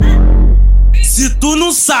Se tu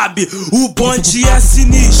não sabe, o bonde é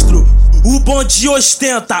sinistro. O bonde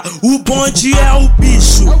ostenta, o bonde é o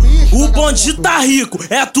bicho. O bonde tá rico,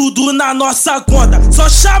 é tudo na nossa conta. Só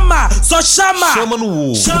chamar, só chamar. Chama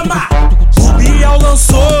no chama. O Biel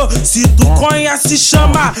lançou, se tu conhece,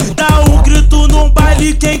 chama. Dá um grito num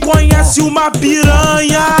baile, quem conhece uma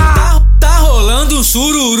piranha. Tá rolando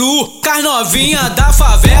sururu, com as novinha da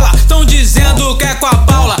favela. Tão dizendo que é com a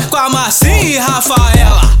Paula, com a Marcinha e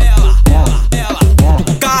Rafaela.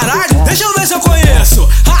 Caralho, deixa eu ver se eu conheço.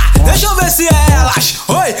 Deixa eu ver se é elas.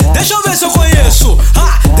 Oi, deixa eu ver se eu conheço.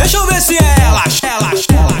 Deixa eu ver se é elas.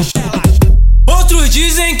 Outros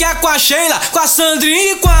dizem que é com a Sheila, com a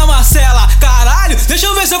Sandrinha e com a Marcela. Caralho, deixa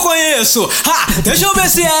eu ver se eu conheço. Deixa eu ver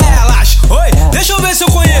se é elas. Oi, deixa eu ver se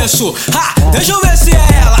eu conheço. Deixa eu ver se é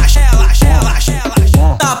elas.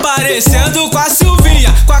 Tá parecendo com a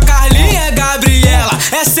Silvinha, com a Carlinha e Gabriela.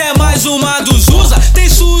 Essa é mais uma dos usa, tem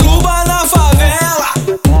suruba na favela.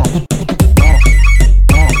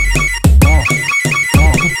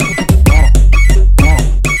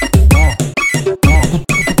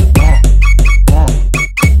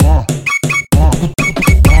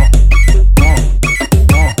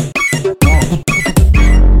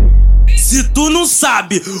 Se tu não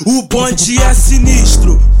sabe, o bonde é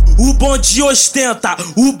sinistro. O bonde ostenta,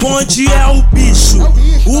 o bonde é o bicho.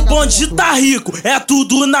 O bonde tá rico, é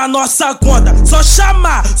tudo na nossa conta. Só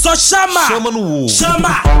chamar, só chamar. Chama no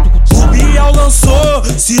chama. O Biel lançou,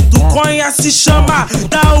 se tu conhece, chama.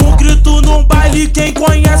 Dá um grito num baile, quem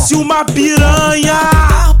conhece uma piranha.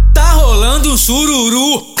 Tá rolando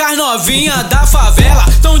sururu, com as novinha da favela.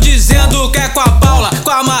 Tão dizendo que é com a Paula,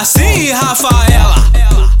 com a Marcinha e Rafaela.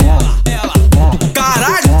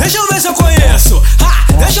 Caralho, deixa eu ver se eu conheço.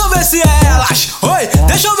 Deixa eu ver se é elas. Oi,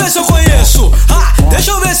 deixa eu ver se eu conheço.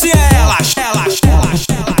 Deixa eu ver se é elas.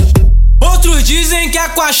 Outros dizem que é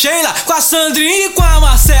com a Sheila, com a Sandrinha e com a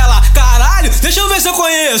Marcela. Caralho, deixa eu ver se eu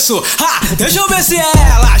conheço. Deixa eu ver se é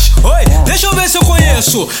elas. Oi, deixa eu ver se eu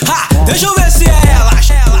conheço. Deixa eu ver se é elas.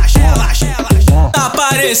 Tá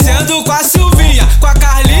parecendo com a Silvinha, com a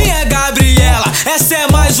Carlinha e Gabriela. Essa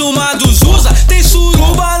é mais uma dos usa, tem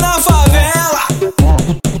suruba